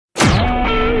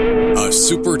a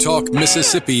Super Talk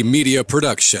Mississippi media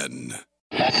production.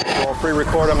 We'll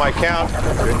pre-record on my count.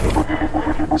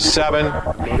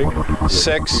 7,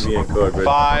 6,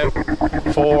 5,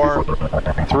 4,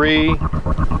 3,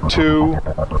 2.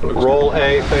 Roll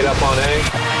A, fade up on A.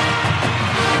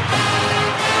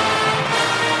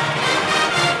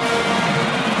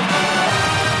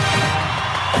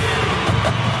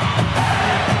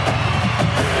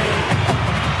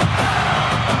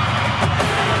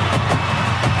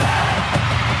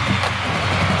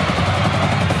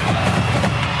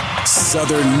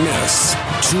 Southern Miss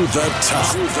to the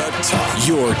top.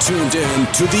 You're tuned in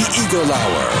to the Eagle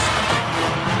Hour.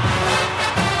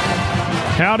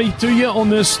 Howdy to you on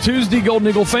this Tuesday, Golden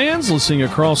Eagle fans listening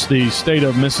across the state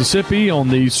of Mississippi on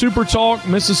the Super Talk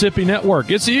Mississippi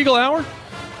Network. It's the Eagle Hour,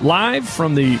 live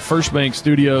from the First Bank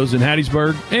Studios in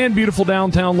Hattiesburg and beautiful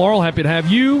downtown Laurel. Happy to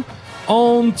have you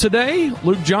on today.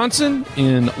 Luke Johnson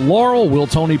in Laurel, Will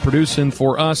Toney producing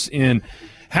for us in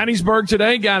Hattiesburg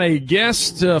today. Got a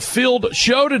guest-filled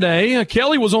show today.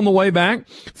 Kelly was on the way back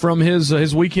from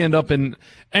his weekend up in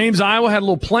Ames, Iowa. Had a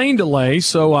little plane delay,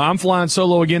 so I'm flying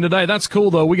solo again today. That's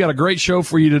cool, though. We got a great show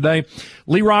for you today.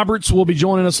 Lee Roberts will be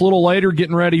joining us a little later,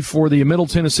 getting ready for the Middle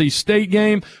Tennessee State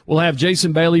game. We'll have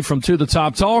Jason Bailey from To the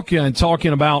Top Talk and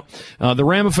talking about the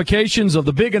ramifications of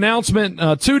the big announcement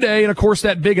today. And, of course,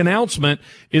 that big announcement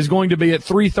is going to be at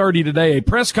 3:30 today, a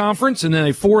press conference, and then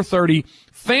a 4:30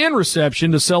 fan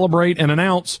reception to celebrate and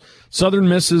announce Southern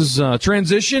Miss's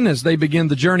transition as they begin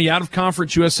the journey out of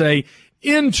Conference USA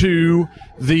into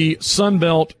the Sun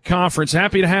Belt Conference.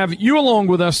 Happy to have you along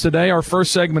with us today. Our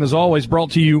first segment, as always, brought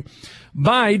to you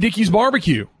by Dickey's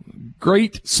Barbecue.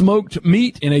 Great smoked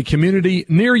meat in a community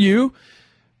near you.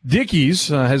 Dickey's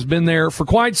has been there for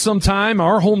quite some time.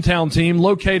 Our hometown team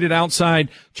located outside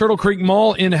Turtle Creek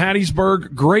Mall in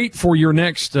Hattiesburg. Great for your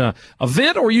next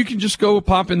event, or you can just go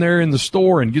pop in there in the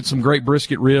store and get some great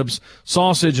brisket ribs,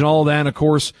 sausage, and all that. And, of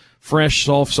course, fresh,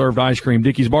 soft-served ice cream.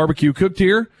 Dickey's Barbecue, cooked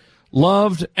here,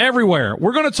 loved everywhere.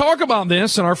 We're going to talk about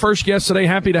this, and our first guest today,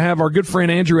 happy to have our good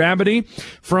friend Andrew Abity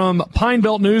from Pine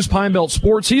Belt News, Pine Belt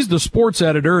Sports. He's the sports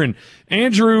editor, and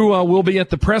Andrew will be at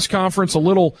the press conference a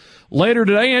little later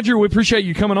today. Andrew, we appreciate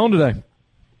you coming on today.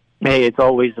 Hey, it's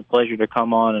always a pleasure to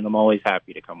come on, and I'm always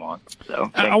happy to come on.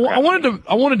 So I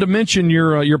wanted to mention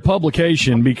your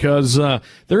publication because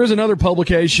there is another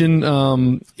publication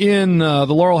in the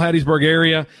Laurel Hattiesburg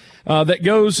area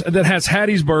that has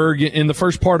Hattiesburg in the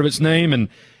first part of its name, and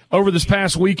over this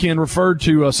past weekend referred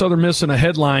to Southern Miss in a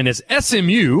headline as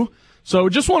SMU. So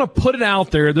just want to put it out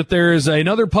there that there is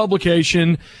another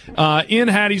publication in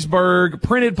Hattiesburg,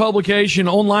 printed publication,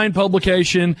 online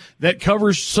publication that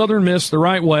covers Southern Miss the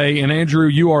right way. And Andrew,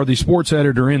 you are the sports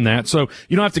editor in that. So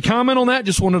you don't have to comment on that.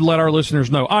 Just wanted to let our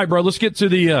listeners know. All right, bro, let's get to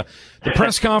the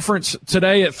press conference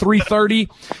today at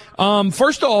 3:30.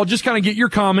 First of all, just kind of get your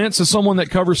comments as someone that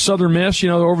covers Southern Miss. You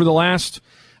know, over the last,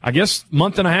 I guess,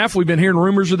 month and a half, we've been hearing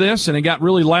rumors of this, and it got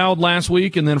really loud last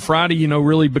week, and then Friday,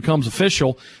 really becomes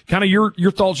official. Kind of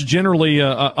your thoughts generally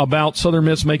about Southern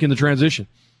Miss making the transition.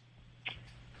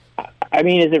 I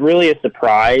mean, is it really a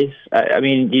surprise? I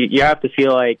mean, you have to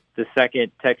feel like the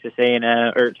second Texas A&M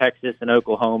or Texas and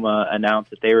Oklahoma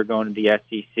announced that they were going to the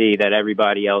SEC, that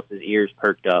everybody else's ears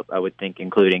perked up, I would think,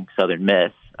 including Southern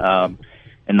Miss,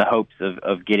 in the hopes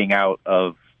of getting out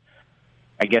of,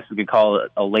 I guess we could call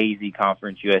it a lazy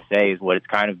Conference USA, is what it's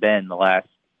kind of been the last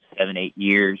 7-8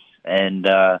 years. And,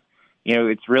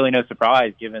 it's really no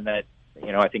surprise given that,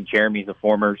 I think Jeremy's a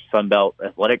former Sun Belt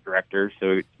athletic director.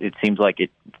 So it seems like he's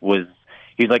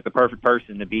like the perfect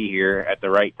person to be here at the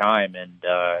right time. And,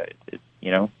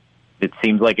 it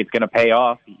seems like it's going to pay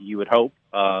off, you would hope.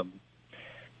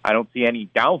 I don't see any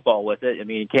downfall with it. I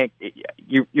mean,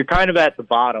 you're kind of at the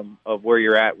bottom of where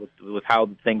you're at with how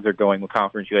things are going with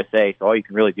Conference USA. So all you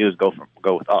can really do is go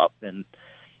with up, and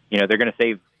they're going to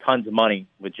save tons of money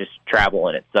with just travel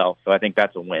in itself. So I think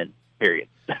that's a win. Period.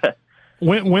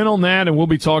 Win on that, and we'll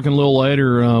be talking a little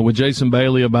later with Jason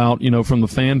Bailey about from the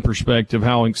fan perspective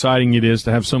how exciting it is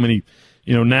to have so many.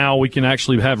 Now we can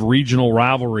actually have regional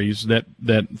rivalries that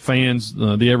fans,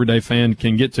 the everyday fan,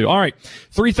 can get to. All right,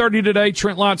 3:30 today,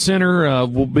 Trent Lott Center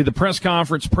will be the press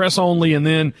conference, press only, and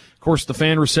then, of course, the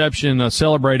fan reception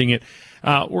celebrating it.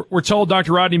 We're told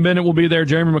Dr. Rodney Bennett will be there,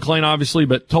 Jeremy McClain, obviously,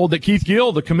 but told that Keith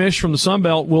Gill, the commish from the Sun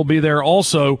Belt, will be there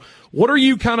also. What are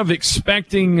you kind of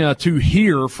expecting to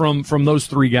hear from those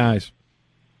three guys?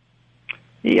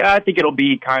 Yeah, I think it'll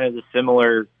be kind of the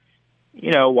similar –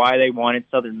 why they wanted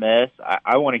Southern Miss.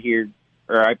 I want to hear,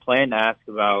 or I plan to ask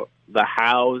about the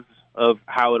hows of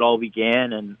how it all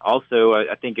began, and also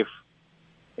I think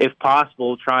if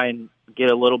possible, try and get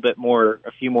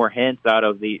a few more hints out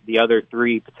of the other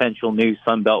three potential new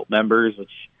Sun Belt members,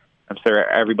 which I'm sure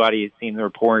everybody has seen the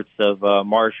reports of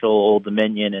Marshall, Old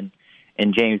Dominion,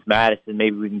 and James Madison.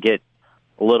 Maybe we can get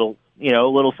a little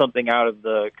something out of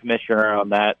the commissioner on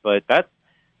that. But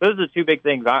those are the two big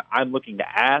things I'm looking to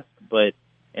ask. But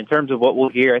in terms of what we'll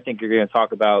hear, I think you're going to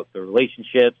talk about the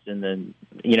relationships and then,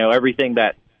 everything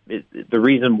that is the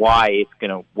reason why it's going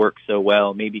to work so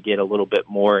well, maybe get a little bit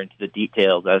more into the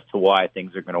details as to why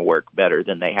things are going to work better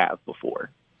than they have before.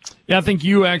 Yeah, I think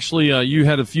you actually you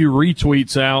had a few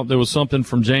retweets out. There was something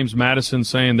from James Madison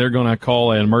saying they're going to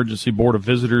call an emergency Board of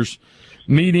Visitors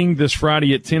meeting this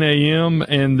Friday at 10 a.m.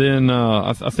 And then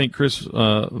I think Chris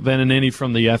Vananini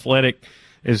from The Athletic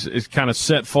is kind of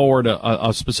set forward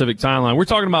a specific timeline.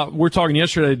 We're talking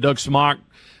yesterday to Doug Smock,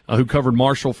 who covered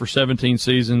Marshall for 17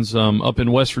 seasons up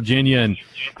in West Virginia, and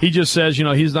he just says,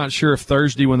 he's not sure if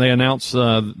Thursday when they announce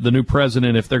the new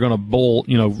president, if they're going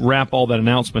to wrap all that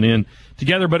announcement in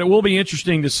together. But it will be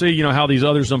interesting to see, how these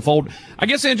others unfold. I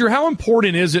guess, Andrew, how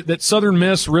important is it that Southern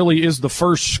Miss really is the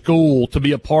first school to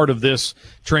be a part of this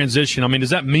transition? I mean, does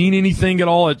that mean anything at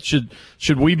all? Should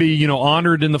we be,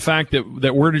 honored in the fact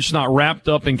that we're just not wrapped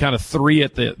up in kind of three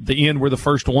at the end? We're the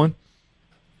first one.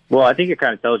 Well, I think it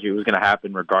kind of tells you it was going to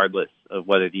happen regardless of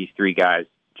whether these three guys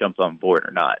jumped on board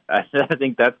or not. I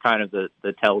think that's kind of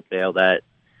the telltale that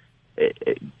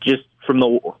just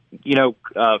from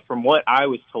from what I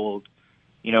was told,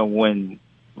 when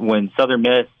Southern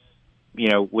Miss,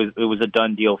 it was a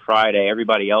done deal Friday,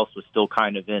 everybody else was still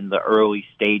kind of in the early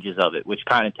stages of it, which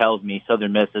kind of tells me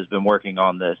Southern Miss has been working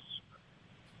on this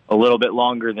a little bit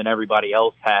longer than everybody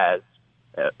else has.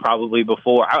 Probably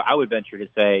before, I would venture to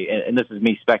say, and this is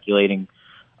me speculating,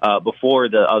 before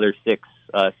the other six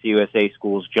CUSA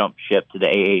schools jumped ship to the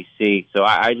AAC. So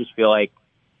I just feel like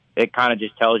it kind of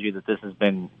just tells you that this has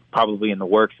been probably in the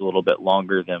works a little bit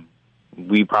longer than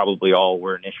we probably all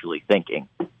were initially thinking.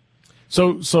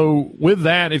 So with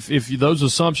that, if those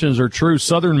assumptions are true,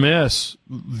 Southern Miss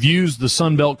views the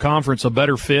Sun Belt Conference a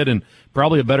better fit and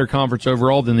probably a better conference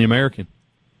overall than the American.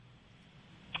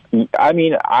 I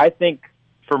mean, I think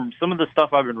from some of the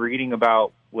stuff I've been reading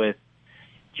about with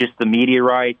just the media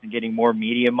rights and getting more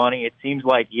media money, it seems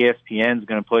like ESPN is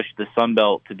going to push the Sun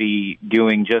Belt to be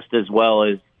doing just as well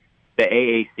as the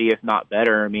AAC, if not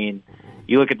better. I mean,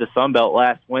 you look at the Sun Belt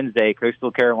last Wednesday,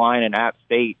 Coastal Carolina and App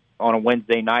State on a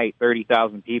Wednesday night,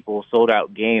 30,000 people,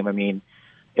 sold-out game. I mean,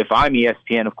 if I'm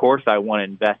ESPN, of course I want to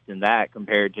invest in that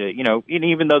compared to,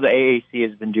 even though the AAC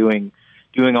has been doing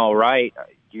all right,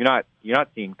 you're not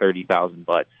seeing 30,000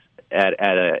 butts at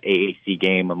a AAC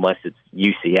game unless it's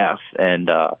UCF, and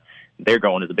they're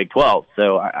going to the Big 12.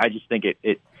 So I just think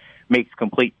it makes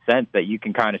complete sense that you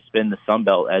can kind of spin the Sun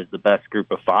Belt as the best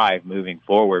group of five moving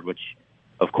forward, which,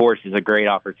 of course, is a great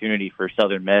opportunity for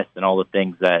Southern Miss and all the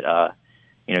things that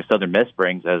Southern Miss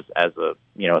brings as a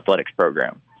athletics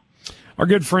program. Our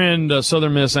good friend,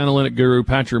 Southern Miss analytic guru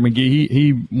Patrick McGee,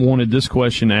 he wanted this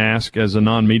question asked as a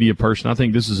non-media person. I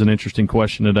think this is an interesting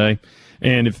question today.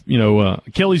 And if,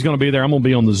 Kelly's going to be there, I'm going to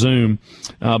be on the Zoom.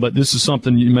 But this is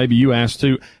something maybe you asked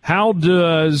too. How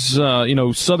does,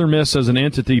 Southern Miss as an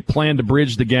entity plan to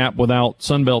bridge the gap without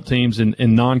Sunbelt teams in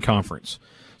non-conference?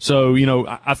 So,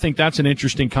 I think that's an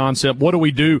interesting concept. What do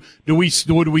we do?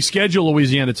 Would we schedule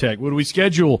Louisiana Tech? Would we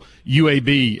schedule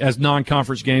UAB as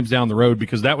non-conference games down the road?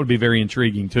 Because that would be very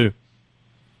intriguing too.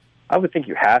 I would think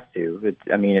you have to.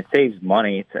 It saves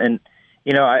money. And,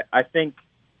 I think,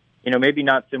 maybe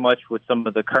not so much with some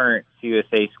of the current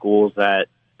CUSA schools that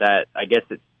I guess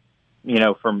it's,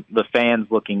 from the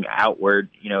fans looking outward,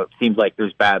 it seems like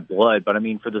there's bad blood. But,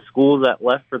 for the schools that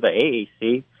left for the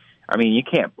AAC, you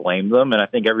can't blame them, and I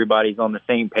think everybody's on the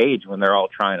same page when they're all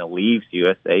trying to leave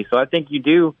CUSA. So I think you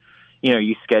do,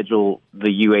 you schedule the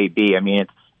UAB.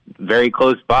 It's very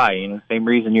close by, same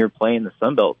reason you're playing the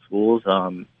Sunbelt schools.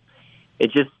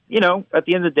 It just, at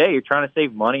the end of the day, you're trying to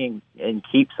save money and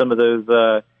keep some of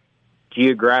those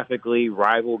geographically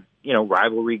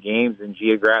rivalry games and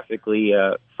geographically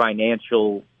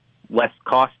financial, less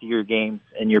costier games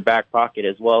in your back pocket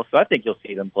as well. So I think you'll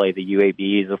see them play the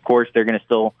UABs. Of course, they're going to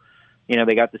still,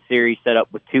 they got the series set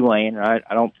up with Tulane. I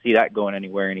don't see that going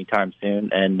anywhere anytime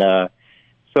soon. And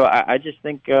so I just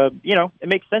think, it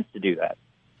makes sense to do that.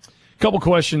 Couple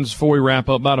questions before we wrap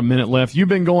up. About a minute left. You've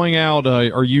been going out,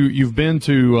 you've been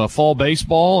to fall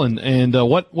baseball, and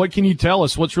what can you tell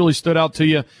us? What's really stood out to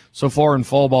you so far in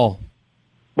fall ball?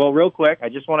 Well, real quick, I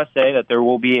just want to say that there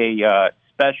will be a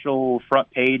special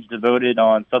front page devoted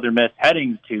on Southern Miss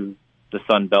heading to the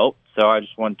Sun Belt. So I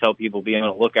just want to tell people be on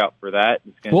the lookout for that.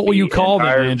 What will you call them,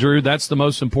 Andrew? That's the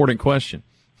most important question.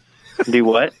 Do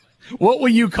what? What will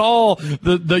you call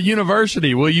the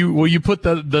university? Will you put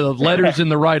the letters in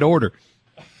the right order?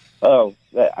 Oh,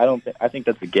 I think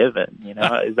that's a given.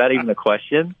 Is that even a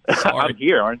question? I'm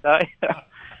here, aren't I?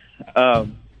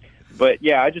 But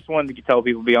yeah, I just wanted to tell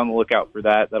people be on the lookout for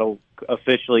that. That'll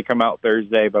officially come out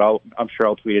Thursday, but I'm sure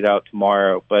I'll tweet it out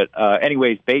tomorrow. But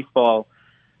anyways, baseball.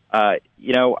 I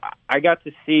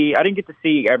didn't get to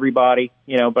see everybody,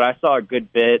 but I saw a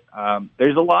good bit.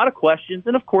 There's a lot of questions,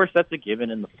 and of course that's a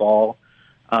given in the fall.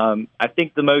 I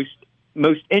think the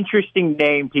most interesting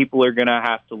name people are going to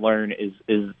have to learn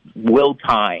is Will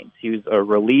Tynes. He was a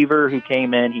reliever who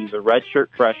came in. He's a redshirt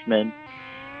freshman,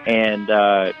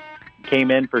 and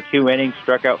came in for 2 innings,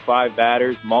 struck out 5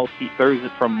 batters, throws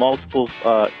it from multiple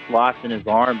slots in his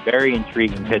arm. Very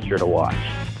intriguing pitcher to watch.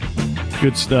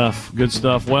 Good stuff. Good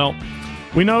stuff. Well,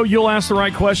 we know you'll ask the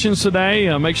right questions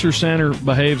today. Make sure Sander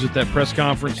behaves at that press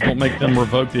conference. Don't make them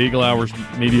revoke the Eagle Hour's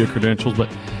media credentials. But,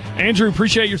 Andrew,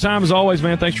 appreciate your time as always,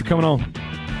 man. Thanks for coming on.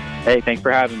 Hey, thanks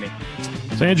for having me.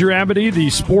 It's Andrew Abity,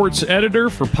 the sports editor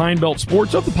for Pine Belt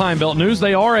Sports of the Pine Belt News.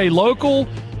 They are a local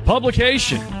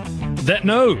publication that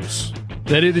knows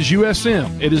that it is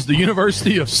USM. It is the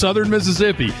University of Southern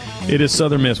Mississippi. It is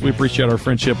Southern Miss. We appreciate our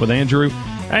friendship with Andrew.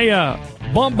 Hey,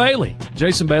 Bump Bailey,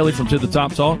 Jason Bailey from To the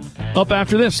Top Talk. Up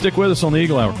after this. Stick with us on the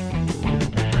Eagle Hour.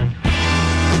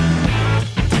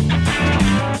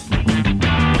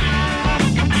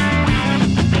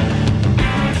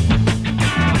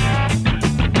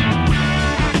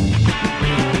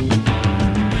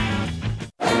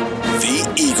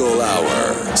 The Eagle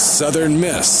Hour. Southern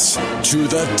Miss to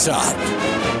the top.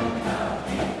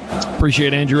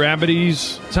 Appreciate Andrew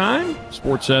Abity's time,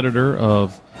 sports editor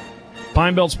of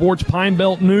Pine Belt Sports, Pine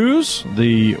Belt News.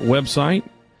 The website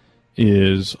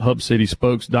is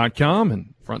hubcityspokes.com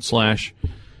and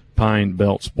 /Pine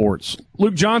Belt Sports.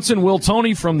 Luke Johnson, Will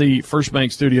Toney from the First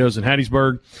Bank Studios in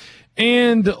Hattiesburg,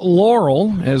 and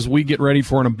Laurel as we get ready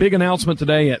for a big announcement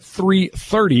today at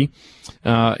 3:30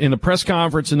 in the press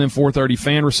conference, and then 4:30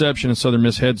 fan reception, and Southern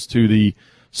Miss heads to the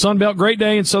Sun Belt. Great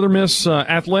day in Southern Miss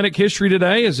athletic history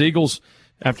today as Eagles,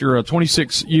 after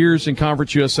 26 years in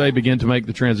Conference USA, begin to make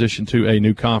the transition to a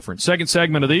new conference. Second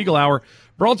segment of the Eagle Hour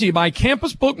brought to you by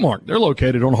Campus Bookmark. They're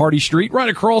located on Hardy Street, right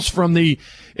across from the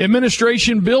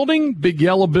administration building, big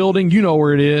yellow building. You know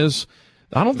where it is.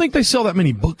 I don't think they sell that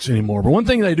many books anymore, but one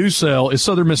thing they do sell is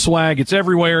Southern Miss swag. It's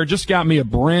everywhere. Just got me a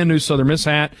brand new Southern Miss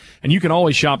hat, and you can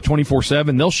always shop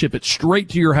 24/7. They'll ship it straight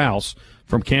to your house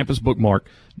from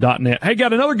campusbookmark.net. Hey,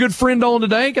 got another good friend on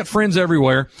today. Got friends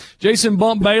everywhere. Jason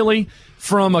Bump Bailey,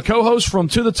 from a co-host from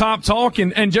To the Top Talk.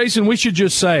 And Jason, we should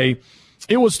just say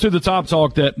it was To the Top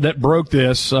Talk that broke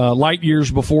this light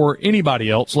years before anybody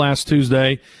else last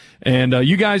Tuesday. And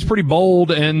you guys pretty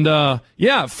bold. And,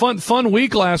 fun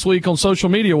week last week on social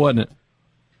media, wasn't it?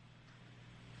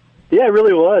 Yeah, it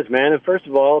really was, man. And first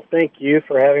of all, thank you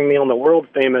for having me on the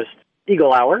world-famous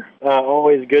Eagle Hour.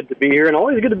 Always good to be here, and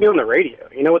always good to be on the radio.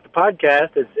 With the podcast,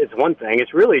 it's one thing.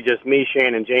 It's really just me,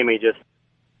 Shane, and Jamie just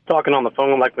talking on the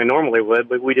phone like we normally would,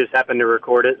 but we just happened to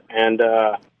record it. And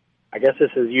I guess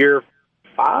this is year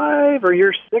 5 or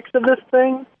year 6 of this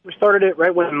thing. We started it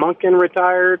right when Monken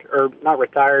retired, or not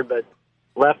retired, but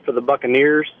left for the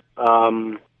Buccaneers.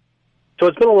 So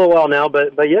it's been a little while now,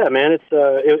 but yeah, man, it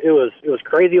was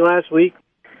crazy last week.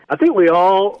 I think we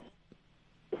all,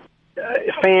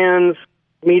 fans,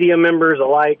 media members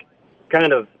alike,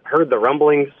 kind of heard the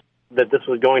rumblings that this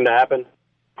was going to happen.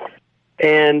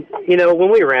 And,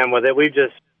 when we ran with it, we've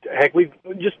just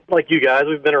like you guys,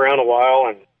 we've been around a while.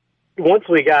 And once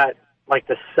we got like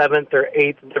the 7th or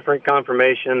 8th different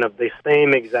confirmation of the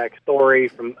same exact story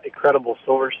from a credible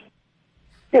source,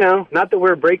 not that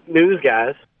we're break news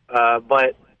guys,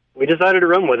 but we decided to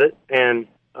run with it and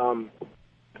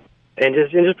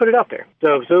just put it out there.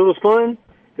 So it was fun.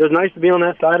 It was nice to be on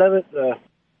that side of it.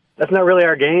 That's not really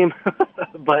our game,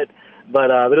 but it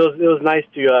was nice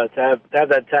to have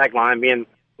that tagline being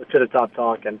To the Top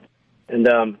Talk, and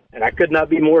I could not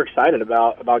be more excited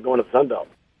about going to the Sun Belt.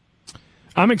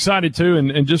 I'm excited too,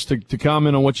 and just to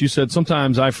comment on what you said,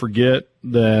 sometimes I forget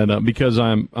that because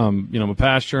I'm a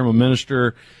pastor, I'm a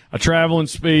minister, I travel and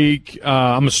speak,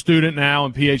 I'm a student now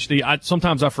and PhD.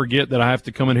 Sometimes I forget that I have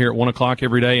to come in here at 1:00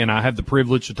 every day, and I have the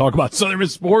privilege to talk about Southern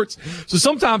Miss sports. So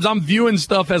sometimes I'm viewing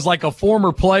stuff as like a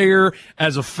former player,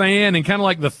 as a fan, and kind of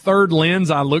like the third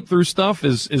lens I look through stuff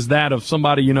is that of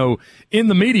somebody in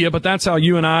the media. But that's how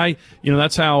you and I,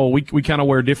 that's how we kind of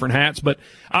wear different hats. But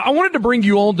I wanted to bring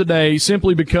you on today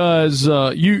simply because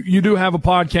you do have a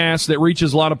podcast that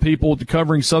reaches a lot of people. The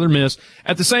covering Southern Miss.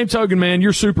 At the same token, man, you're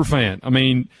a super fan. I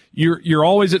mean, you're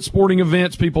always at sporting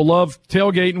events. People love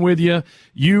tailgating with you.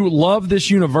 You love this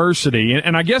university.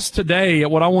 And I guess today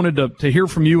what I wanted to hear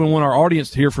from you and want our audience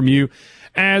to hear from you,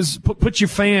 as put your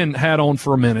fan hat on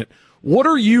for a minute. What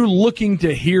are you looking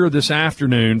to hear this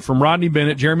afternoon from Rodney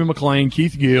Bennett, Jeremy McClain,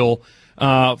 Keith Gill,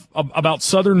 about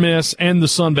Southern Miss and the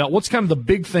Sun Belt? What's kind of the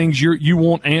big things you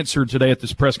want answered today at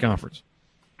this press conference?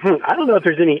 I don't know if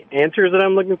there's any answers that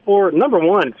I'm looking for. Number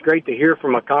one, it's great to hear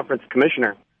from a conference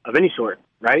commissioner of any sort,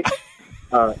 right?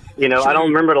 I don't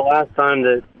remember the last time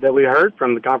that we heard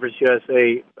from the Conference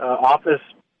USA office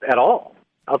at all,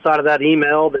 outside of that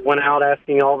email that went out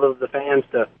asking all of the fans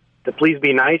to please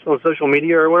be nice on social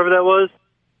media or whatever that was.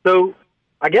 So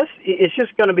I guess it's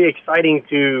just going to be exciting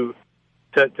to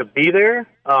be there.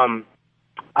 I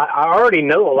already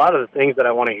know a lot of the things that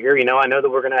I want to hear. I know that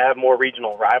we're going to have more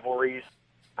regional rivalries.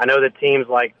 I know that teams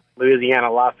like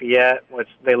Louisiana Lafayette, which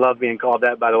they love being called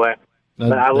that, by the way,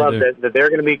 but I love that they're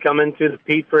going to be coming to the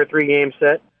Pete for a 3-game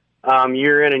set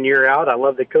year in and year out. I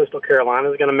love that Coastal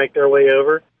Carolina is going to make their way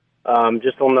over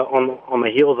just on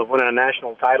the heels of winning a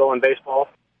national title in baseball.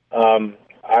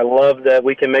 I love that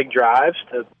we can make drives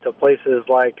to places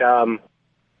like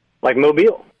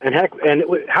Mobile. And heck,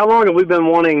 how long have we been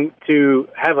wanting to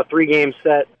have a 3-game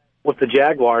set with the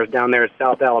Jaguars down there in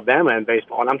South Alabama in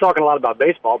baseball? And I'm talking a lot about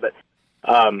baseball, but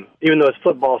even though it's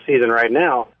football season right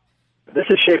now, this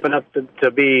is shaping up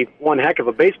to be one heck of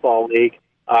a baseball league.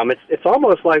 It's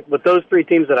almost like with those 3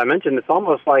 teams that I mentioned, it's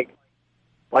almost like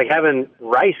having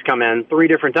Rice come in 3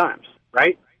 different times,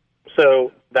 right?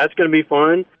 So that's going to be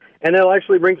fun, and they'll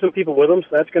actually bring some people with them, so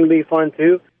that's going to be fun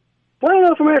too. But I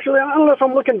don't know if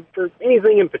I'm looking for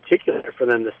anything in particular for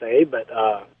them to say, but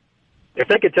if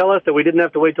they could tell us that we didn't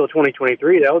have to wait till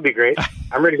 2023, that would be great.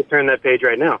 I'm ready to turn that page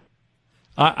right now.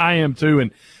 I am too. And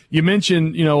you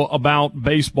mentioned, about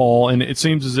baseball, and it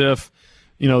seems as if,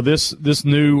 this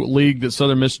new league that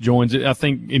Southern Miss joins, I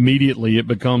think immediately it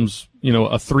becomes, a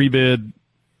 3-bid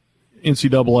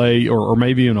NCAA or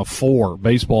maybe even a 4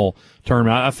 baseball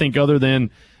tournament. I think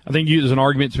there's an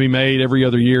argument to be made every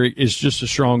other year is just as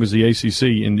strong as the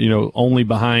ACC and, only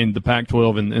behind the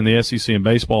Pac-12 and the SEC in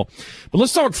baseball. But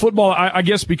let's talk football, I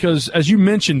guess, because as you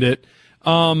mentioned it,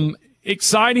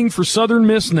 exciting for Southern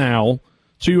Miss now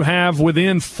to have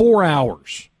within 4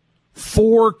 hours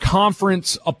 4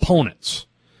 conference opponents.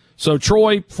 So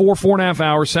Troy, 4.5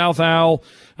 hours, South Al,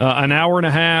 an hour and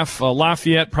a half,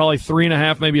 Lafayette probably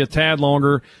 3.5, maybe a tad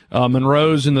longer,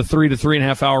 Monroe's in the 3 to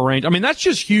 3.5 hour range. I mean, that's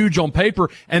just huge on paper,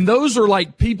 and those are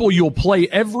like people you'll play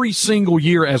every single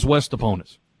year as West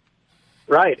opponents.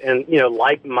 Right, and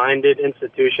like-minded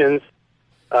institutions.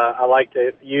 I like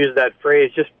to use that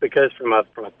phrase just because from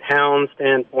a town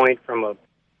standpoint,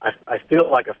 I feel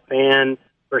like a fan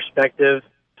perspective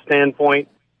standpoint,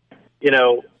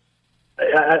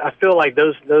 I feel like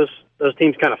those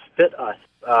teams kind of fit us.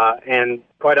 And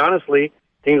quite honestly,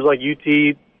 teams like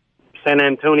UT, San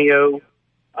Antonio,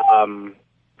 FAU,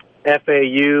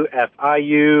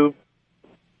 FIU,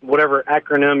 whatever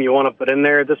acronym you want to put in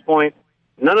there at this point,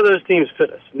 none of those teams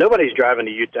fit us. Nobody's driving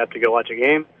to UTEP to go watch a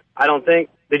game, I don't think.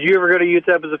 Did you ever go to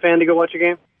UTEP as a fan to go watch a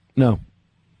game? No.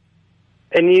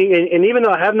 And even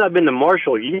though I have not been to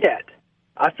Marshall yet,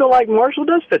 I feel like Marshall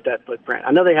does fit that footprint.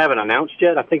 I know they haven't announced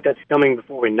yet. I think that's coming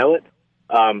before we know it.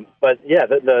 But yeah,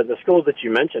 the schools that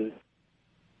you mentioned,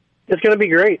 it's going to be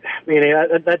great. I mean,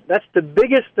 that's the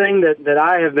biggest thing that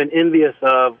I have been envious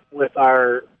of with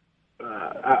our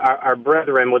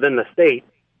brethren within the state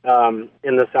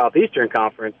in the Southeastern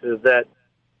Conference is that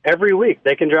every week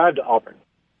they can drive to Auburn,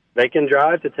 they can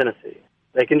drive to Tennessee,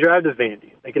 they can drive to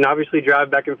Vandy, they can obviously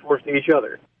drive back and forth to each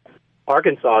other.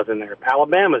 Arkansas is in there,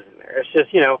 Alabama's in there. It's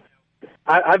just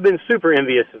I've been super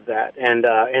envious of that, and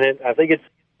I think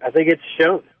it's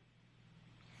shown.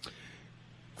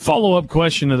 Follow-up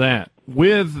question to that.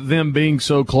 With them being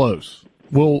so close,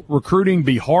 will recruiting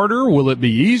be harder? Will it be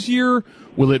easier?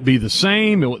 Will it be the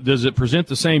same? Does it present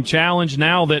the same challenge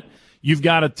now that you've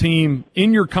got a team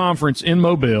in your conference in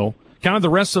Mobile, kind of the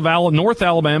rest of North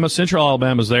Alabama, Central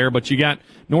Alabama's there, but you got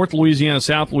North Louisiana,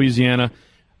 South Louisiana.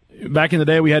 Back in the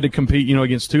day, we had to compete,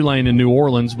 against Tulane in New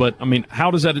Orleans. But I mean,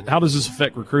 how does this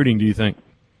affect recruiting, do you think?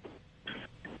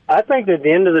 I think that at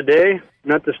the end of the day,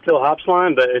 not to steal Hop's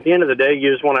line, but at the end of the day,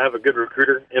 you just want to have a good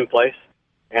recruiter in place,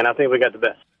 and I think we got the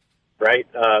best, right?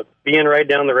 Being right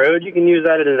down the road, you can use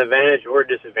that as an advantage or a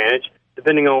disadvantage,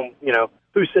 depending on,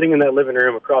 who's sitting in that living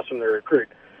room across from the recruit.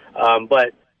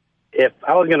 But if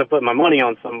I was going to put my money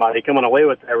on somebody coming away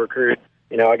with that recruit,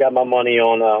 I got my money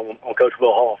on Coach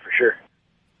Will Hall for sure.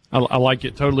 I like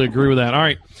it. Totally agree with that. All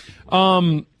right.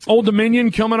 Old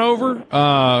Dominion coming over.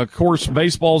 Of course,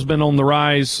 baseball's been on the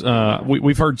rise.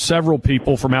 We've heard several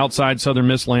people from outside Southern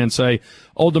Miss land say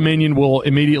Old Dominion will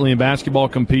immediately in basketball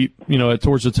compete,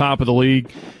 towards the top of the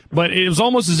league. But it was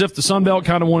almost as if the Sun Belt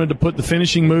kind of wanted to put the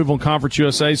finishing move on Conference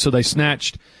USA, so they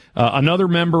snatched another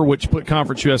member, which put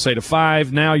Conference USA to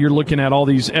 5. Now you're looking at all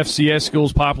these FCS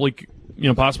schools possibly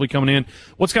coming in.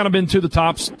 What's kind of been to the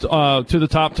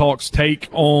top talks take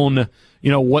on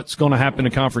what's going to happen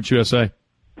to Conference USA?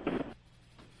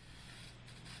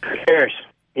 Who cares?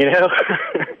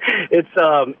 It's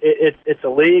a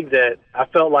league that I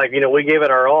felt like we gave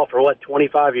it our all for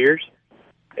 25 years,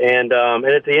 and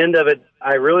at the end of it,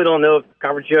 I really don't know if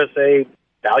Conference USA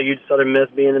valued Southern Miss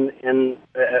being in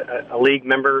a league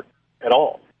member at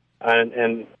all,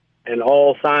 and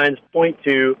all signs point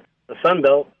to the Sun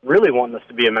Belt really wanting us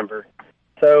to be a member.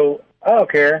 So I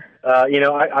don't care.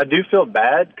 I do feel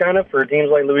bad kind of for teams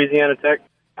like Louisiana Tech.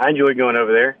 I enjoy going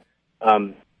over there.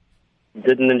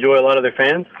 Didn't enjoy a lot of their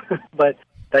fans, but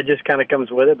that just kind of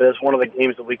comes with it. But it's one of the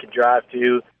games that we could drive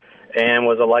to, and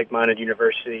was a like-minded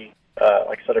university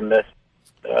like Southern Miss,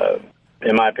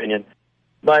 in my opinion.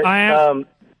 But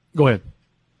go ahead.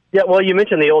 Yeah, well, you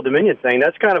mentioned the Old Dominion thing.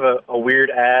 That's kind of a weird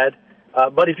ad.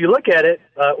 But if you look at it,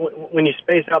 when you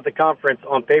space out the conference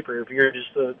on paper, if you're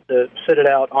just to sit it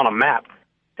out on a map,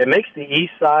 it makes the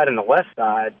east side and the west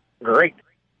side great.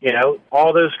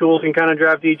 All those schools can kind of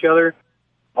drive to each other.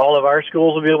 All of our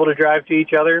schools will be able to drive to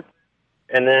each other,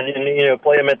 and then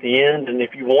play them at the end. And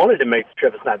if you wanted to make the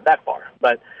trip, it's not that far.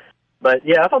 But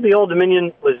yeah, I thought the Old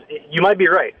Dominion was. You might be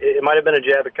right. It might have been a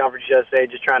jab at Conference USA,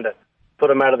 just trying to put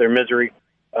them out of their misery,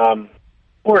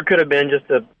 or it could have been just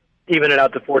to even it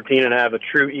out to 14 and have a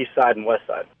true east side and west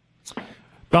side.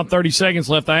 About 30 seconds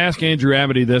left. I asked Andrew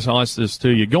Amity this. I'll ask this to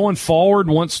you. Going forward,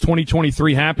 once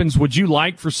 2023 happens, would you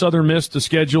like for Southern Miss to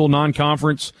schedule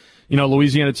non-conference,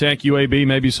 Louisiana Tech, UAB,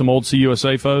 maybe some old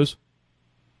CUSA foes?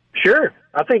 Sure.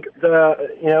 I think,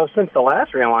 since the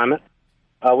last realignment,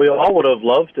 we all would have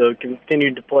loved to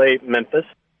continue to play Memphis.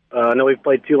 I know we've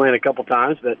played Tulane a couple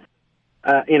times, but,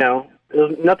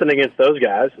 there's nothing against those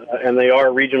guys, and they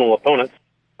are regional opponents.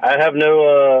 I have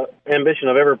no ambition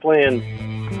of ever playing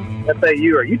FAU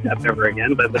or UTEP ever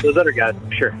again, but those other guys,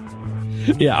 sure.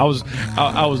 Yeah, I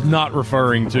was not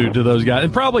referring to those guys,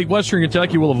 and probably Western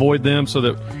Kentucky will avoid them so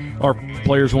that our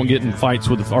players won't get in fights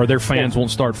or their fans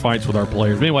won't start fights with our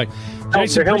players. But anyway,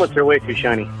 Jason, their helmets are way too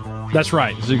shiny. That's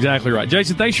right. That's exactly right.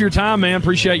 Jason, thanks for your time, man.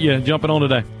 Appreciate you jumping on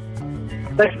today.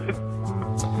 Thanks.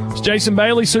 It's Jason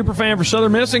Bailey, superfan for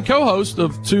Southern Miss and co-host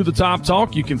of To the Top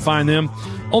Talk. You can find them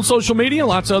on social media,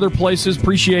 lots of other places.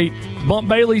 Appreciate Bump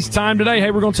Bailey's time today.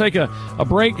 Hey, we're going to take a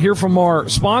break here from our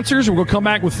sponsors. We're going to come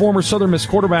back with former Southern Miss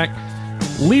quarterback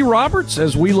Lee Roberts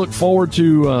as we look forward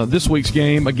to this week's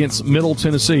game against Middle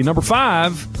Tennessee. Number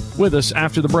 5 with us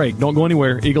after the break. Don't go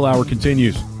anywhere. Eagle Hour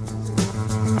continues.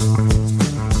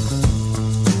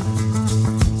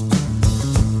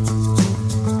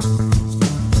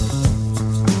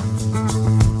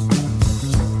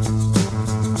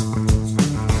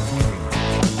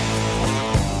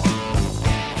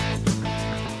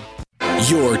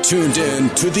 You're tuned in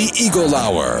to the Eagle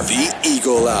Hour. The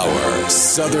Eagle Hour.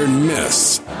 Southern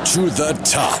Miss to the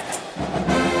top.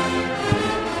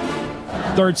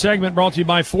 Third segment brought to you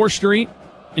by 4th Street.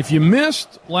 If you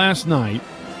missed last night,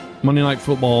 Monday Night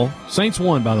Football, Saints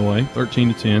won, by the way,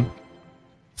 13-10.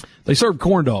 They served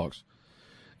corn dogs.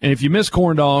 And if you miss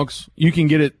corn dogs, you can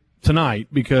get it tonight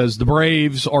because the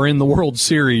Braves are in the World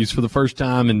Series for the first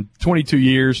time in 22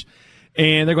 years.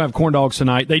 And they're going to have corn dogs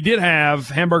tonight. They did have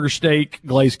hamburger steak,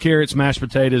 glazed carrots, mashed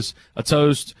potatoes, a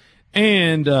toast,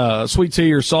 and sweet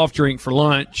tea or soft drink for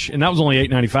lunch. And that was only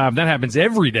 $8.95. That happens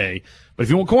every day. But if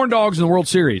you want corn dogs in the World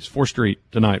Series, 4th Street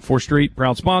tonight. 4th Street,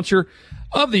 proud sponsor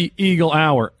of the Eagle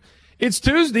Hour. It's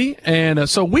Tuesday, and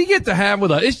so we get to have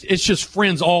with us, it's just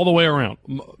friends all the way around.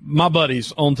 My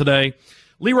buddies on today.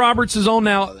 Lee Roberts is on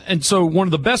now, and so one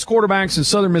of the best quarterbacks in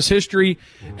Southern Miss history.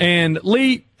 And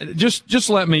Lee,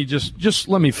 just let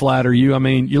me flatter you. I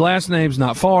mean, your last name's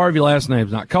not Favre, your last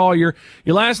name's not Collier,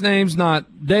 your last name's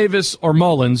not Davis or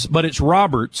Mullins, but it's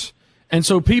Roberts, and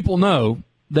so people know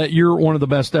that you're one of the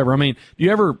best ever. I mean, do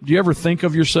you ever think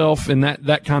of yourself in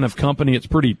that kind of company? It's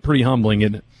pretty humbling,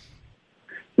 isn't it?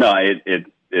 No,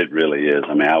 it really is.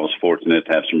 I mean, I was fortunate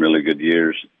to have some really good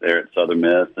years there at Southern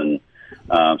Miss, and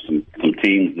some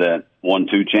teams that won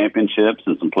 2 championships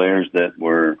and some players that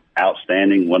were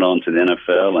outstanding went on to the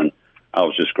NFL, and I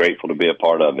was just grateful to be a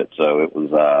part of it. So it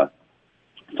was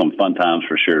some fun times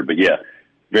for sure. But, yeah,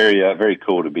 very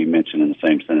cool to be mentioned in the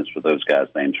same sentence with those guys'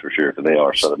 names for sure, because they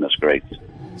are Southern Miss greats.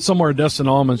 somewhere Dustin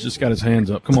Allman's just got his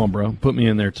hands up. Come on, bro. Put me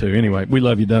in there, too. Anyway, we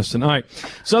love you, Dustin. All right.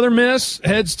 Southern Miss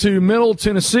heads to Middle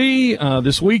Tennessee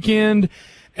this weekend.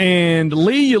 And,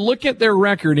 Lee, you look at their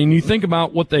record and you think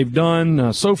about what they've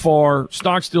done so far.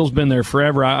 Stockstill's been there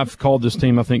forever. I've called this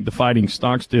team, I think, the Fighting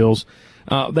Stockstills.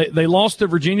 They lost to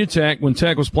Virginia Tech when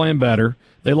Tech was playing better.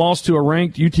 They lost to a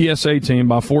ranked UTSA team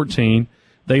by 14.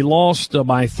 They lost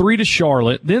by 3 to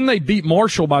Charlotte. Then they beat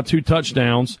Marshall by 2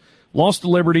 touchdowns, lost to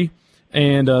Liberty,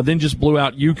 and then just blew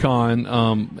out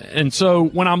UConn. And so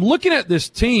when I'm looking at this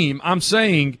team, I'm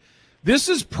saying this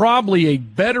is probably a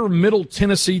better Middle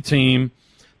Tennessee team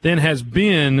than has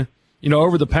been,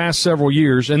 over the past several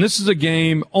years. And this is a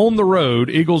game on the road.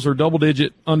 Eagles are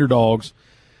double-digit underdogs.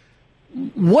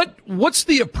 What's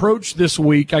the approach this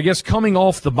week, I guess, coming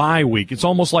off the bye week? It's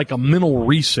almost like a mental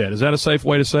reset. Is that a safe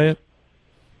way to say it?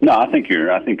 No, I think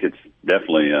it's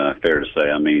definitely fair to say.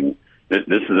 I mean, this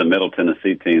is a Middle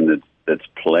Tennessee team that's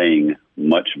playing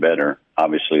much better.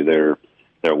 Obviously, they're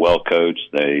well coached.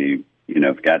 They,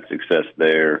 have got success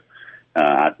there.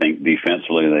 I think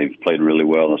defensively they've played really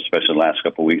well, especially the last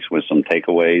couple of weeks with some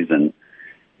takeaways. And,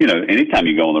 anytime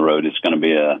you go on the road, it's going to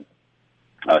be a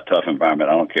tough environment.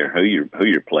 I don't care who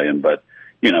you're playing, but,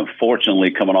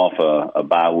 fortunately coming off a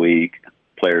bye week,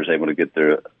 players able to get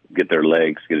a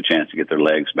chance to get their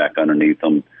legs back underneath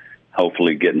them,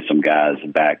 hopefully getting some guys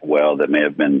back well that may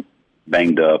have been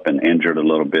banged up and injured a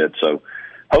little bit. So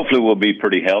hopefully we'll be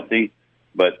pretty healthy.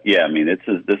 But, yeah, I mean, this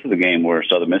is a game where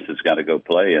Southern Miss has got to go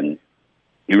play, and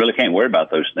you really can't worry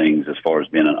about those things as far as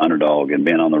being an underdog and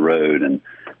being on the road and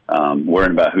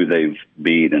worrying about who they've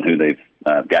beat and who they've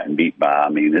gotten beat by. I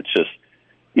mean, it's just,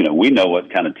 we know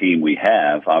what kind of team we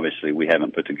have. Obviously, we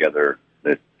haven't put together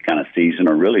the kind of season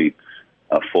or really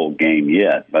a full game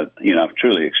yet. But, I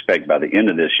truly expect by the end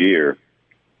of this year,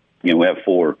 we have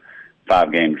 4-5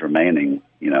 games remaining.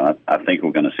 I think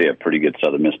we're going to see a pretty good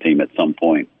Southern Miss team at some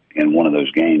point in one of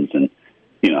those games. And,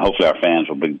 hopefully our fans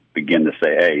will begin to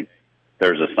say, hey,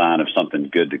 there's a sign of something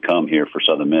good to come here for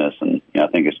Southern Miss. And I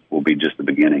think it will be just the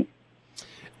beginning.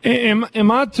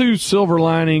 Am I too silver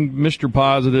lining, Mr.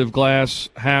 Positive, glass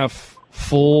half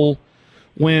full,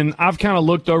 when I've kind of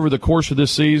looked over the course of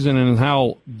this season and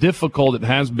how difficult it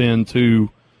has been to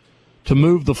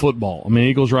move the football? I mean,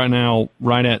 Eagles right now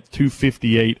right at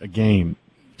 258 a game,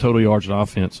 total yards of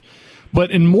offense. But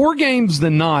in more games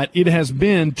than not, it has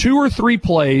been 2 or 3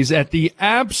 plays at the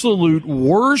absolute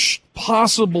worst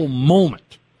possible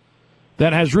moment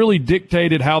that has really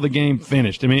dictated how the game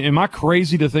finished. I mean, am I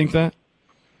crazy to think that?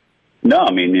 No,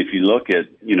 I mean, if you look at,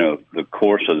 the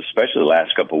course of especially the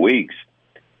last couple of weeks,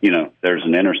 there's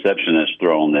an interception that's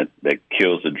thrown that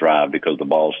kills the drive because the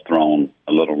ball's thrown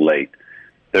a little late.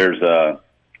 There's a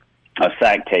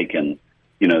sack taken,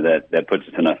 that puts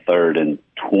us in a 3rd and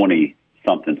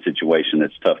 20-something situation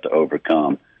that's tough to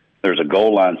overcome. There's a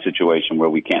goal line situation where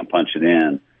we can't punch it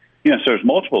in. So there's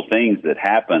multiple things that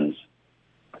happens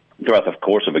throughout the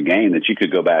course of a game that you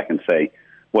could go back and say,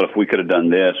 well, if we could have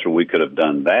done this or we could have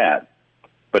done that.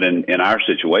 But in our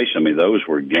situation, I mean, those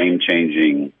were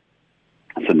game-changing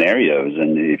scenarios.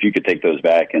 And if you could take those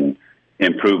back and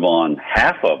improve on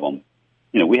half of them,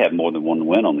 we have more than one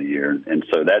win on the year. And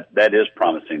so that is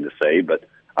promising to say. But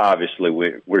obviously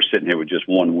we're sitting here with just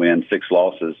 1 win, 6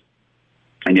 losses.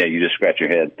 And, yeah, you just scratch your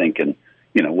head thinking,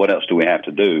 what else do we have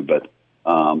to do? But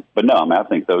no, I mean, I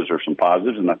think those are some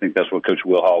positives. And I think that's what Coach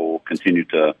Will Hall will continue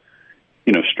to,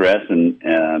 stress and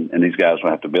these guys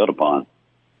will have to build upon.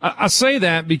 I say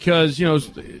that because,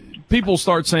 people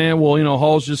start saying, well,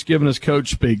 Hall's just giving us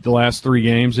coach speak the last 3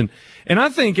 games. And I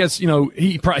think it's,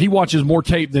 he watches more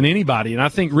tape than anybody. And I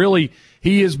think really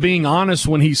he is being honest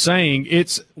when he's saying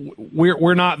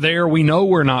we're not there. We know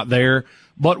we're not there,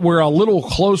 but we're a little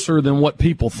closer than what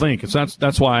people think. And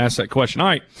that's why I asked that question. All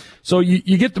right. So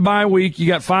you get the bye week. You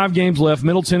got 5 games left.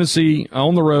 Middle Tennessee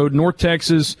on the road, North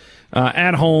Texas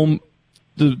at home.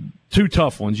 The 2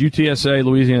 tough ones, UTSA,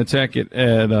 Louisiana Tech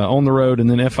on the road, and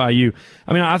then FIU.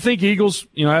 I mean, I think Eagles,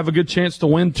 have a good chance to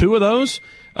win 2 of those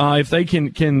if they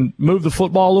can move the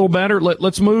football a little better.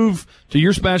 Let's move to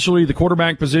your specialty, the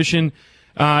quarterback position.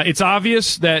 It's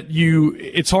obvious that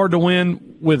it's hard to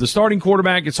win with the starting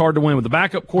quarterback. It's hard to win with the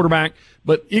backup quarterback.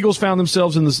 But Eagles found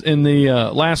themselves in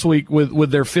the last week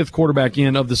with their 5th quarterback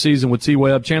in of the season with T.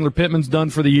 Webb. Chandler Pittman's done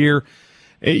for the year.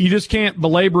 You just can't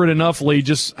belabor it enough, Lee,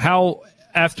 just how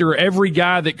after every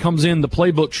guy that comes in, the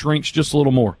playbook shrinks just a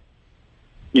little more.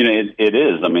 It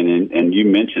is. I mean, and you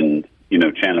mentioned,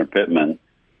 Chandler Pittman.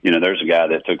 There's a guy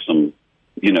that took some,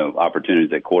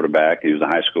 opportunities at quarterback. He was a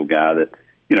high school guy that,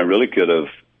 really could have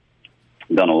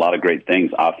done a lot of great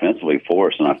things offensively for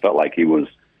us. And I felt like he was,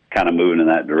 kind of moving in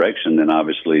that direction, then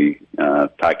obviously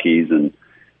Ty Keys and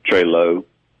Trey Lowe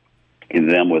and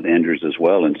them with injuries as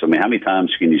well. And so, I mean, how many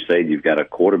times can you say you've got a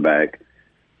quarterback,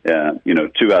 2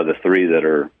 out of the 3 that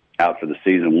are out for the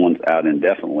season, one's out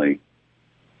indefinitely,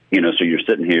 so you're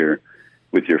sitting here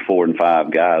with your 4 and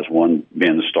 5 guys, one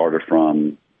being the starter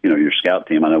from, your scout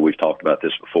team. I know we've talked about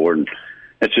this before, and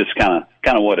it's just kind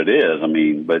of what it is. I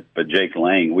mean, but Jake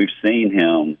Lang, we've seen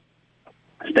him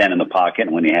stand in the pocket,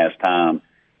 and when he has time,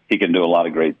 he can do a lot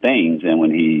of great things. And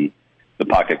when the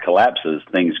pocket collapses,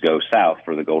 things go south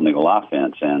for the Golden Eagle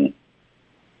offense. And,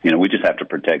 we just have to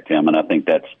protect him. And I think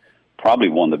that's probably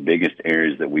one of the biggest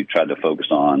areas that we've tried to focus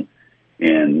on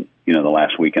in, the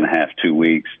last week and a half, 2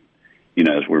 weeks,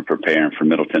 as we're preparing for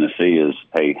Middle Tennessee is,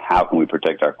 hey, how can we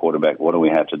protect our quarterback? What do we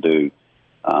have to do?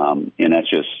 And that's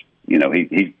just,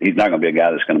 he's not going to be a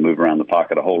guy that's going to move around the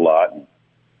pocket a whole lot and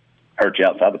hurt you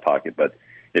outside the pocket. But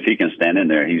if he can stand in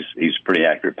there, he's a pretty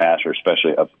accurate passer,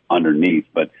 especially up underneath.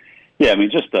 But, yeah, I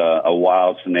mean, just a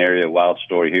wild scenario, wild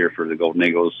story here for the Golden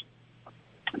Eagles,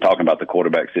 talking about the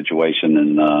quarterback situation.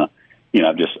 And,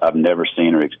 I've never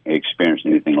seen or experienced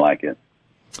anything like it.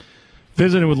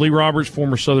 Visiting with Lee Roberts,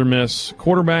 former Southern Miss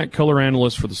quarterback, color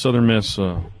analyst for the Southern Miss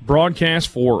broadcast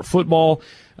for football.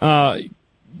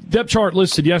 Depth chart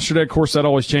listed yesterday. Of course, that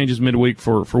always changes midweek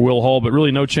for Will Hall, but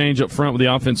really no change up front with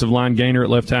the offensive line. Gaynor at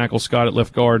left tackle, Scott at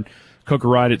left guard, Coker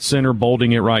Wright at center,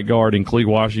 Bolding at right guard, and Cleet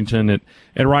Washington at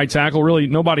right tackle. Really,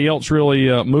 nobody else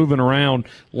really moving around.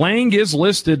 Lang is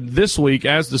listed this week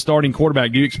as the starting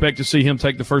quarterback. Do you expect to see him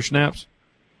take the first snaps?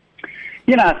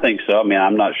 I think so. I mean,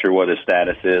 I'm not sure what his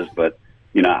status is, but,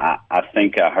 I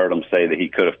think I heard him say that he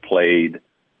could have played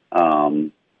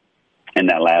in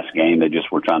that last game. They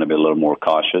just were trying to be a little more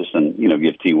cautious and,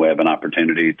 give T-Webb an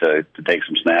opportunity to take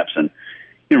some snaps. And,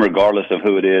 regardless of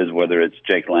who it is, whether it's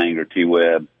Jake Lang or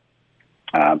T-Webb,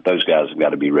 those guys have got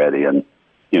to be ready. And,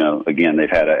 again, they've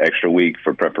had an extra week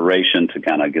for preparation to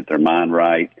kind of get their mind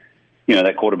right.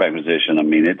 That quarterback position, I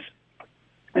mean,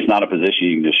 it's not a position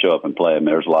you can just show up and play. I mean,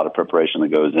 there's a lot of preparation that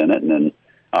goes in it. And then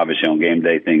obviously on game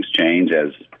day, things change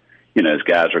as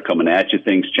guys are coming at you,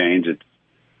 things change.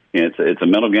 It's a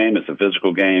mental game. It's a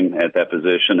physical game at that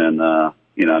position. And, I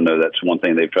know that's one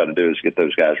thing they've tried to do is get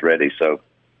those guys ready. So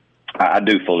I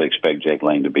do fully expect Jake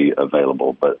Lang to be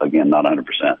available, but again, not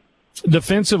 100%.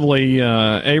 Defensively,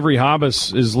 Avery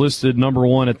Hobbs is listed number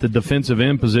 1 at the defensive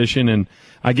end position, and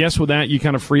I guess with that you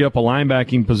kind of free up a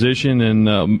linebacking position,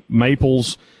 and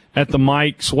Maples at the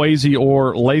Mike, Swayze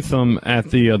or Latham at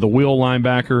the wheel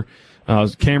linebacker.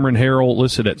 Cameron Harrell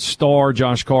listed at star,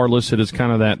 Josh Carr listed as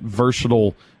kind of that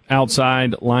versatile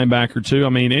outside linebacker too. I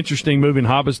mean, interesting moving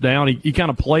Hobbs down. He kind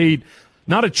of played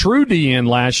not a true DN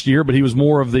last year, but he was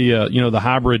more of the the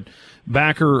hybrid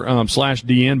backer slash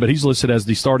DN, but he's listed as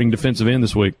the starting defensive end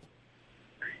this week.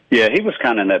 Yeah, he was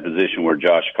kind of in that position where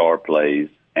Josh Carr plays,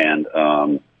 and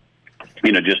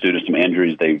just due to some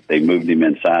injuries, they moved him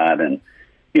inside, and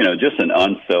just an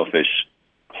unselfish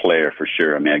player for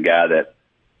sure. I mean, a guy that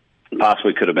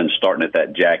possibly could have been starting at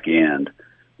that jack end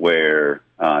where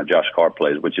Josh Carr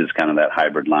plays, which is kind of that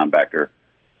hybrid linebacker.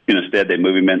 Instead, they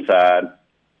move him inside.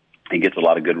 He gets a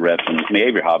lot of good reps. And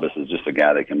Avery Hobbs is just a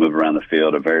guy that can move around the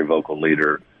field, a very vocal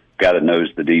leader, guy that knows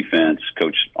the defense.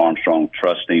 Coach Armstrong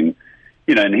trusts him.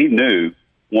 And he knew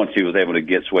once he was able to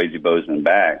get Swayze Bozeman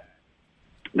back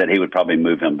that he would probably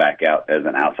move him back out as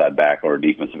an outside back or a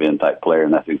defensive end type player,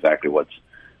 and that's exactly what's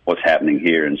happening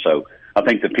here. And so I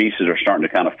think the pieces are starting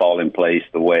to kind of fall in place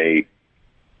the way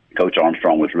Coach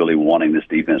Armstrong was really wanting this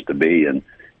defense to be, and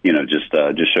just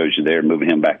shows you there, moving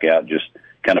him back out just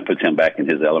kind of puts him back in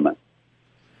his element.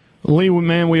 Lee,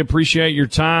 man, we appreciate your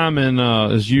time, and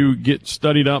as you get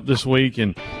studied up this week,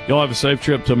 and you'll have a safe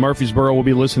trip to Murfreesboro. We'll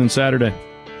be listening Saturday.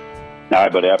 All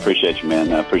right, buddy. I appreciate you,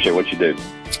 man. I appreciate what you do.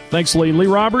 Thanks, Lee. Lee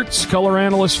Roberts, color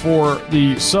analyst for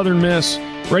the Southern Miss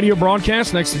radio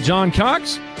broadcast, next to John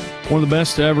Cox, one of the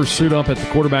best to ever suit up at the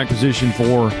quarterback position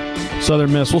for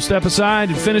Southern Miss. We'll step aside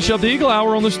and finish up the Eagle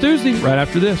Hour on this Tuesday right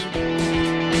after this.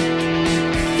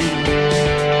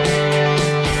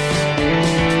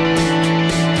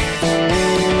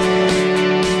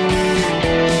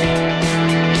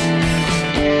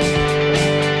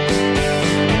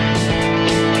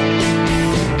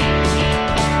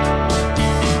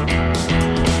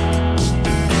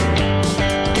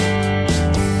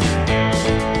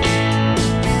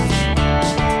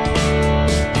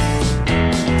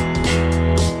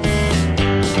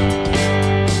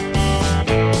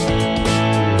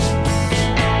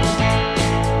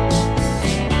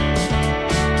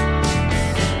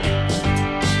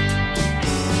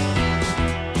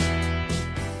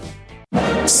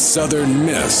 Southern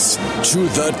Miss to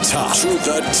the top. To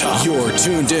the top. You're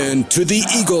tuned in to the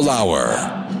Eagle Hour.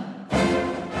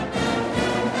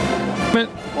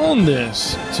 On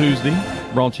this Tuesday,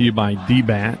 brought to you by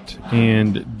DBAT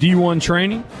and D1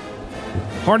 Training.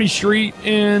 Hardy Street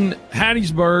in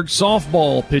Hattiesburg,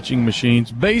 softball pitching machines,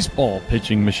 baseball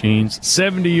pitching machines,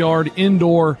 70-yard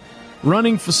indoor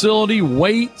running facility,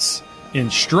 weights,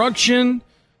 instruction,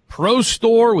 pro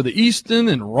store with Easton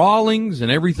and Rawlings and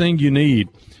everything you need.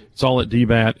 It's all at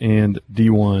DBAT and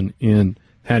D1 in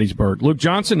Hattiesburg. Luke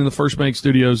Johnson in the First Bank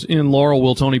Studios in Laurel.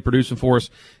 Will Tony producing for us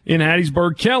in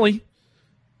Hattiesburg. Kelly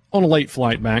on a late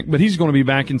flight back, but he's going to be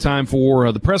back in time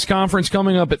for the press conference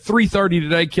coming up at 3:30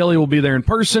 today. Kelly will be there in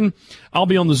person. I'll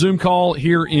be on the Zoom call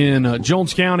here in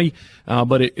Jones County,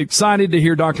 but excited to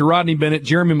hear Dr. Rodney Bennett,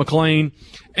 Jeremy McClain,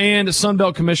 and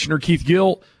Sunbelt Commissioner Keith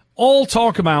Gill all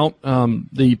talk about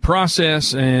the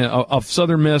process of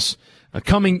Southern Miss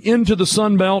coming into the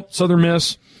Sunbelt. Southern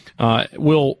Miss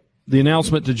the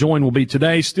announcement to join will be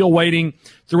today. Still waiting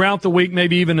throughout the week,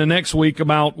 maybe even the next week,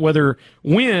 about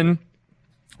when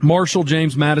Marshall,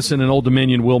 James Madison, and Old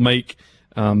Dominion will make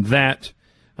that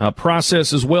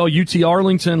process as well. UT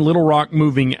Arlington, Little Rock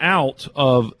moving out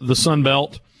of the Sun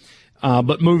Belt,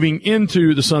 but moving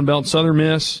into the Sun Belt. Southern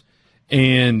Miss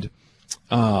and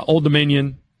Old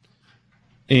Dominion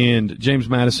and James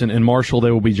Madison and Marshall, they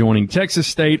will be joining Texas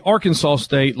State, Arkansas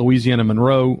State, Louisiana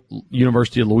Monroe,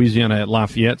 University of Louisiana at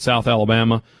Lafayette, South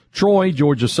Alabama, Troy,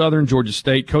 Georgia Southern, Georgia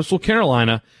State, Coastal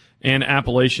Carolina, and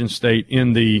Appalachian State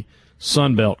in the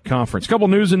Sun Belt Conference. Couple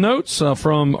news and notes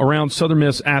from around Southern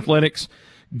Miss athletics.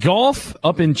 Golf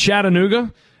up in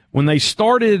Chattanooga. When they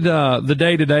started the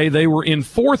day today, they were in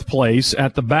fourth place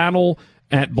at the Battle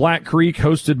at Black Creek,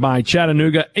 hosted by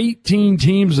Chattanooga. 18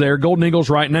 teams there. Golden Eagles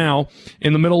right now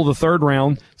in the middle of the third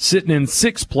round, sitting in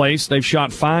sixth place. They've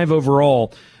shot 5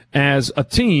 overall as a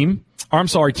team.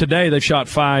 Today they've shot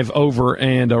 5 over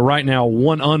and right now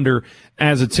 1 under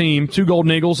as a team. 2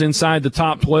 Golden Eagles inside the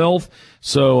top 12.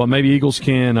 So maybe Eagles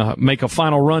can make a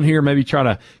final run here, maybe try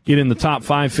to get in the top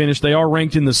 5 finish. They are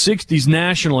ranked in the 60s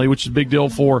nationally, which is a big deal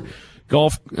for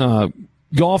golf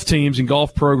teams and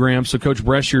golf programs. So Coach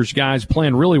Brescher's guys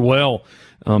playing really well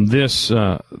this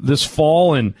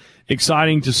fall, and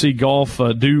exciting to see golf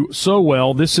do so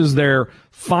well. This is their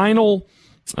final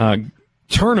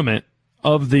tournament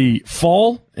of the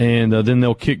fall, and then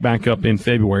they'll kick back up in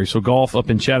February. So golf up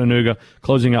in Chattanooga,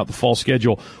 closing out the fall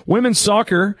schedule. Women's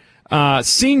soccer,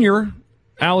 senior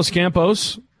Alice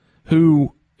Campos,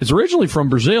 who is originally from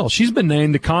Brazil, she's been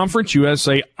named the Conference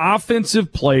USA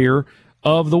Offensive Player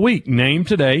of the Week, named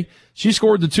today. She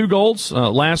scored the 2 goals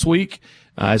last week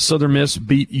as Southern Miss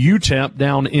beat UTEP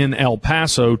down in El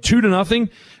Paso 2-0.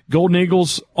 Golden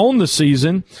Eagles on the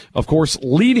season, of course,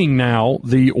 leading now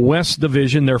the West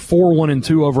Division. They're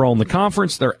 4-1-2 overall in the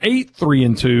conference. They're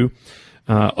 8-3-2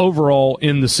 overall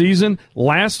in the season.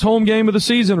 Last home game of the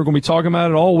season, we're going to be talking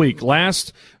about it all week.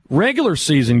 Last regular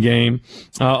season game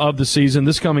of the season,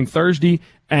 this coming Thursday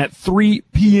at 3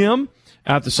 p.m.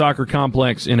 at the soccer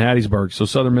complex in Hattiesburg. So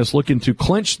Southern Miss looking to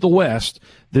clinch the West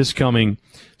this coming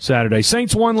Saturday.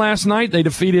 Saints won last night. They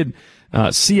defeated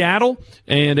Seattle,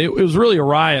 and it was really a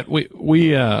riot.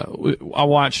 I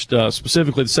watched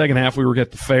specifically the second half. We were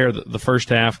at the fair the first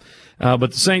half,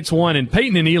 but the Saints won, and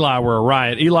Peyton and Eli were a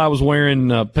riot. Eli was wearing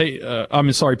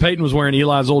Peyton was wearing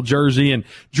Eli's old jersey, and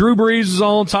Drew Brees was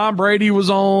on, Tom Brady was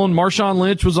on, Marshawn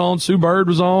Lynch was on, Sue Bird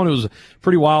was on. It was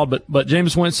pretty wild, but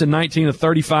Jameis Winston, 19 of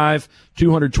 35,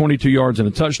 222 yards and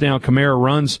a touchdown. Kamara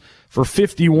runs for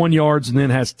 51 yards and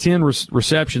then has 10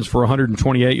 receptions for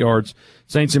 128 yards.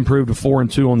 Saints improved to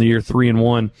 4-2 on the year,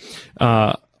 3-1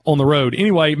 on the road.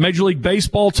 Anyway, Major League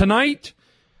Baseball tonight.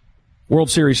 World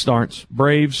Series starts.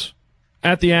 Braves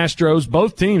at the Astros.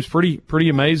 Both teams pretty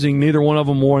amazing. Neither one of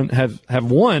them have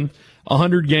won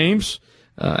 100 games.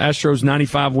 Astros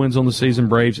 95 wins on the season.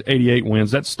 Braves 88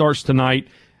 wins. That starts tonight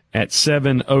at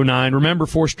 7:09. Remember,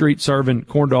 4th Street serving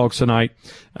corn dogs tonight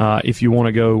if you want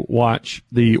to go watch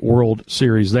the World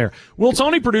Series there. Will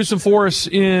Tony producing for us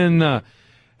in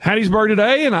Hattiesburg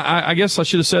today, and I guess I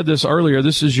should have said this earlier.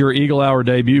 This is your Eagle Hour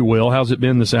debut, Will. How's it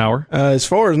been this hour? As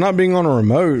far as not being on a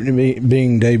remote,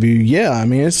 being debut, yeah. I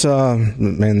mean, it's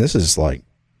this is like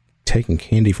taking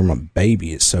candy from a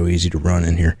baby. It's so easy to run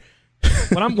in here.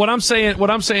 What I'm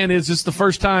saying is it's the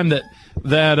first time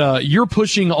that you're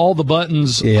pushing all the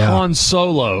buttons on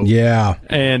solo. Yeah,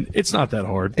 and it's not that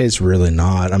hard. It's really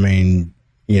not. I mean,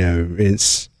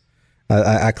 it's.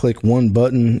 I click one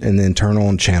button and then turn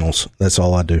on channels. That's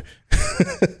all I do.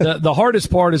 The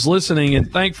hardest part is listening, and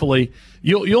thankfully,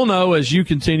 you'll know as you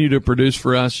continue to produce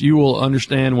for us, you will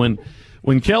understand when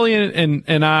when Kelly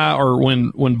and I, or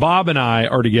when Bob and I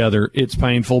are together, it's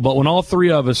painful. But when all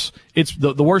three of us, it's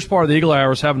the worst part of the Eagle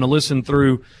Hour is having to listen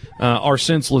through our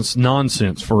senseless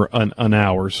nonsense for an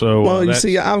hour. So, well, you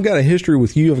see, I've got a history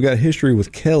with you. I've got a history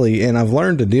with Kelly, and I've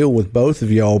learned to deal with both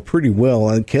of y'all pretty well.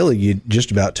 And Kelly, you just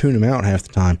about tune him out half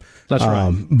the time. That's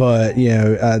right. But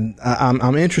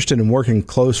I'm interested in working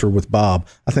closer with Bob.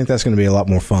 I think that's going to be a lot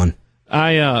more fun.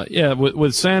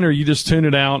 With Sander, you just tune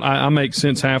it out. I make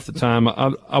sense half the time.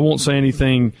 I won't say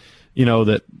anything,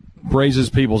 that raises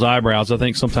people's eyebrows. I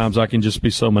think sometimes I can just be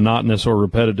so monotonous or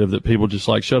repetitive that people just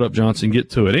like, shut up, Johnson,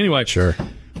 get to it. Anyway, sure.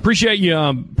 Appreciate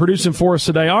you producing for us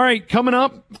today. All right, coming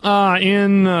up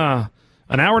in an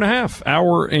hour and a half,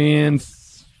 hour and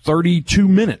 32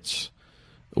 minutes,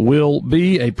 will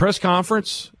be a press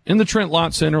conference in the Trent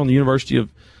Lott Center on the University of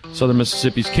Southern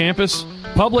Mississippi's campus.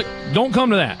 Public, don't come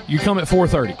to that. You come at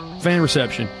 4:30, fan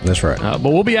reception. That's right. But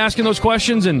we'll be asking those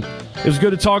questions, and it was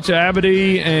good to talk to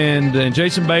Abedy and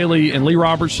Jason Bailey and Lee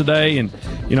Roberts today. And,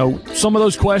 some of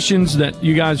those questions that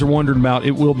you guys are wondering about,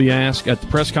 it will be asked at the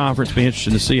press conference. Be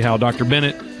interested to see how Dr.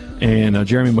 Bennett and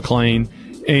Jeremy McClain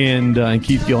and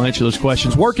Keith Gill answer those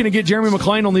questions. Working to get Jeremy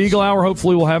McClain on the Eagle Hour.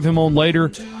 Hopefully we'll have him on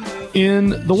later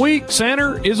in the week.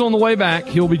 Sander is on the way back.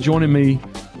 He'll be joining me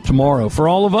tomorrow. For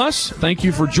all of us, thank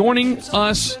you for joining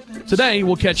us today.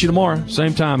 We'll catch you tomorrow,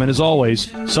 same time. And as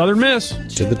always, Southern Miss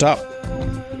to the top.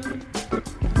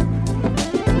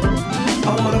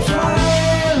 I want to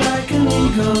fly like an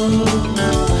eagle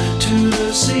to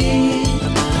the sea.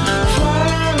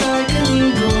 Fly like an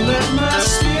eagle, let my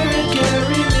spirit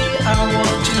carry me. I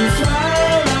want to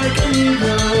fly like an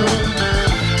eagle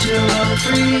till I'm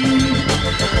free.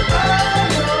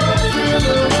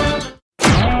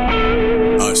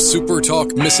 A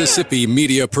SuperTalk Mississippi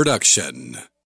media production.